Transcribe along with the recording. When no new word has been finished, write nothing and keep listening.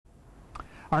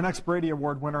Our next Brady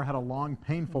Award winner had a long,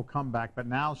 painful comeback, but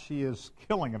now she is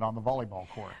killing it on the volleyball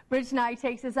court. Rich Nye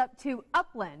takes us up to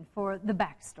Upland for the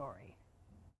backstory.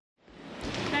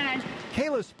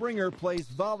 Kayla Springer plays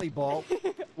volleyball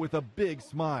with a big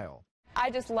smile. I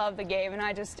just love the game,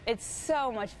 and it's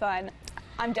so much fun.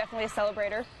 I'm definitely a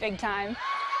celebrator, big time.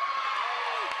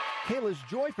 Kayla's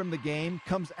joy from the game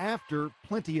comes after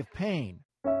plenty of pain.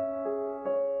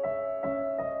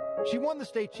 She won the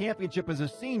state championship as a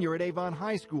senior at Avon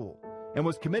High School and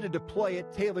was committed to play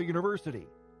at Taylor University.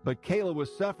 But Kayla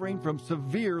was suffering from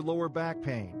severe lower back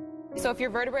pain. So if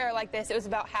your vertebrae are like this, it was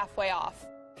about halfway off.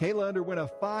 Kayla underwent a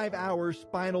 5-hour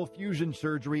spinal fusion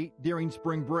surgery during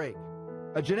spring break.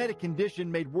 A genetic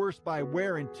condition made worse by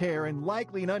wear and tear and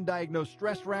likely an undiagnosed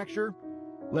stress fracture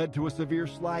led to a severe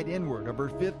slide inward of her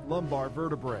 5th lumbar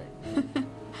vertebrae.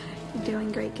 You're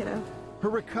doing great, kiddo. Her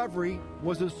recovery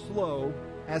was as slow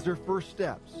as her first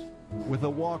steps with a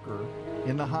walker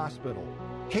in the hospital.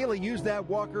 Kayla used that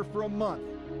walker for a month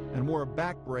and wore a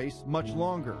back brace much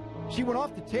longer. She went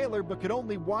off to Taylor but could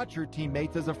only watch her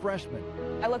teammates as a freshman.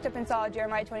 I looked up and saw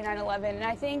Jeremiah 29:11, and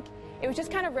I think it was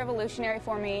just kind of revolutionary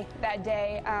for me that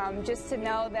day, just to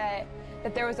know that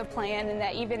there was a plan, and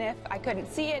that even if I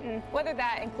couldn't see it, and whether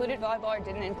that included volleyball or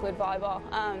didn't include volleyball,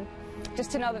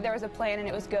 just to know that there was a plan and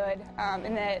it was good,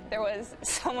 and that there was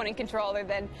someone in control other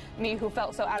than me who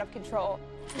felt so out of control.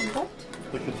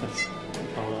 Look at this.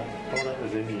 All that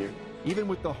is in you. Even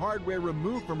with the hardware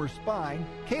removed from her spine,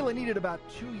 Kayla needed about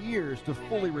 2 years to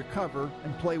fully recover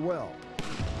and play well.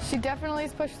 She definitely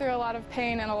has pushed through a lot of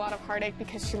pain and a lot of heartache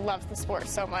because she loves the sport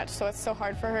so much, so it's so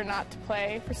hard for her not to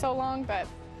play for so long, but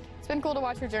it's been cool to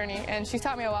watch her journey, and she's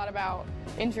taught me a lot about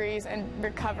injuries and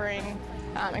recovering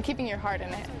and keeping your heart in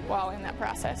it while in that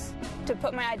process. To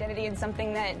put my identity in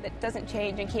something that doesn't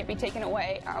change and can't be taken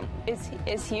away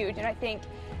is huge, and I think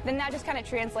then that just kind of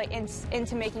translates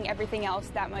into making everything else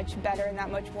that much better and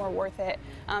that much more worth it,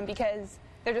 because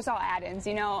they're just all add-ins.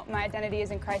 You know, my identity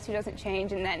is in Christ who doesn't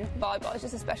change, and then volleyball is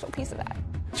just a special piece of that.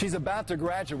 She's about to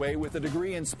graduate with a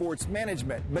degree in sports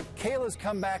management, but Kayla's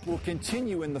comeback will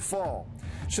continue in the fall.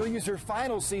 She'll use her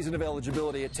final season of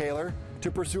eligibility at Taylor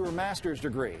to pursue her master's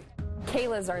degree.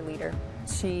 Kayla's our leader.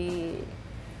 She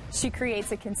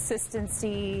creates a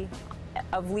consistency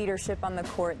of leadership on the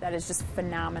court that is just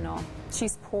phenomenal.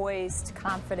 She's poised,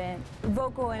 confident,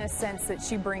 vocal in a sense that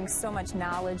she brings so much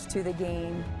knowledge to the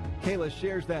game. Kayla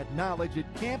shares that knowledge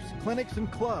at camps, clinics,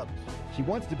 and clubs. She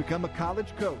wants to become a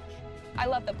college coach. I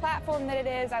love the platform that it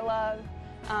is. I love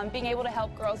being able to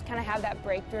help girls kind of have that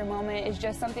breakthrough moment is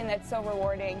just something that's so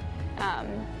rewarding.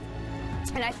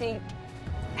 And I think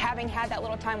having had that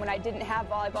little time when I didn't have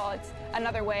volleyball, it's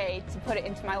another way to put it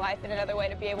into my life and another way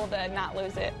to be able to not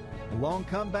lose it. The long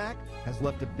comeback has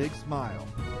left a big smile.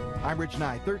 I'm Rich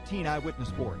Nye, 13 Eyewitness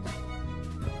Sports.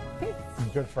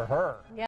 Good for her. Yeah.